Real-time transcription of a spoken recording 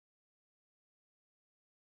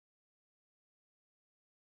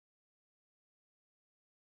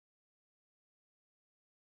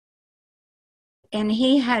And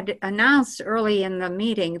he had announced early in the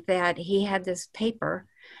meeting that he had this paper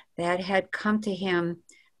that had come to him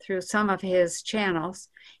through some of his channels.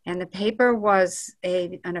 And the paper was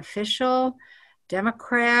an official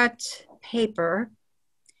Democrat paper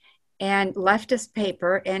and leftist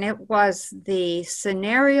paper. And it was the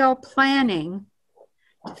scenario planning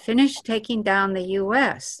to finish taking down the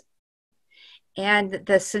US. And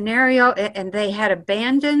the scenario, and they had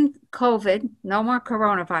abandoned COVID, no more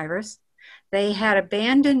coronavirus. They had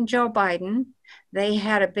abandoned Joe Biden. They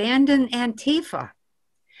had abandoned Antifa.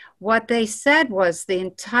 What they said was the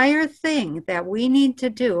entire thing that we need to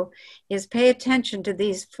do is pay attention to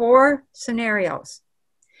these four scenarios.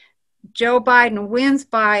 Joe Biden wins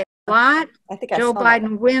by a lot. Joe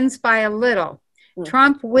Biden wins by a little.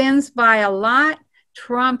 Trump wins by a lot.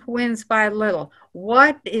 Trump wins by a little.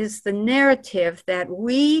 What is the narrative that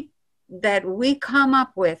we come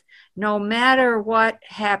up with no matter what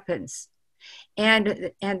happens?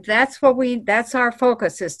 And that's that's our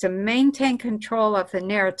focus, is to maintain control of the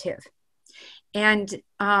narrative. And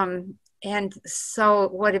so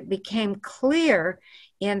what it became clear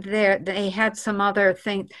in there, they had some other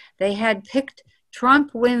thing. They had picked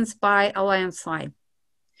Trump wins by a landslide.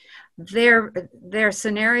 Their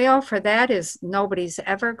scenario for that is nobody's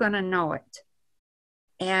ever going to know it.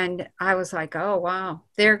 And I was like, oh, wow.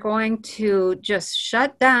 They're going to just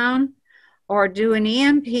shut down or do an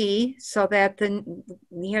EMP so that the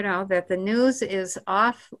news is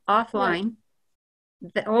offline.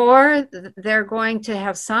 Right. Or they're going to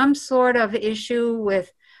have some sort of issue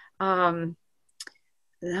with what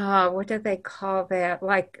do they call that?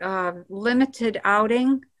 Like limited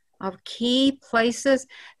outing of key places.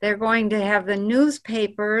 They're going to have the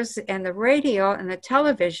newspapers and the radio and the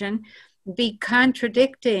television be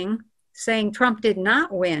contradicting, saying Trump did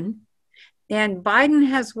not win and Biden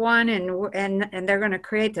has won, and they're going to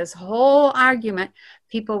create this whole argument.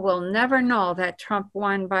 People will never know that Trump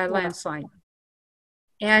won by a landslide.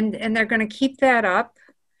 And they're going to keep that up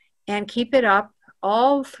and keep it up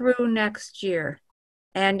all through next year.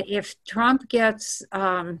 And if Trump gets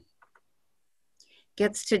to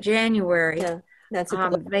January,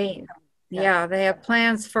 they have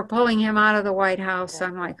plans for pulling him out of the White House.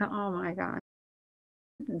 I'm like, oh my God.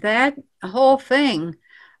 That whole thing,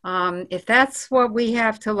 if that's what we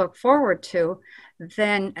have to look forward to,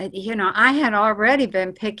 then, I had already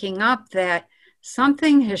been picking up that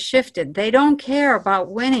something has shifted. They don't care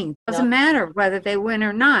about winning. Doesn't matter whether they win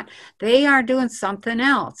or not. They are doing something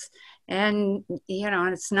else. And,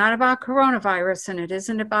 it's not about coronavirus, and it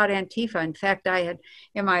isn't about Antifa. In fact, I had,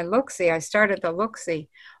 in my look-see, I started the look-see,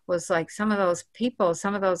 was like some of those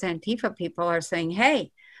Antifa people are saying,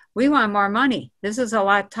 hey, we want more money. This is a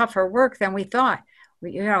lot tougher work than we thought.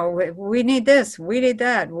 We need this, we need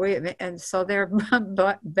that. And so they're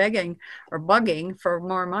begging or bugging for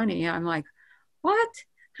more money. I'm like, what?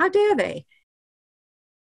 How dare they?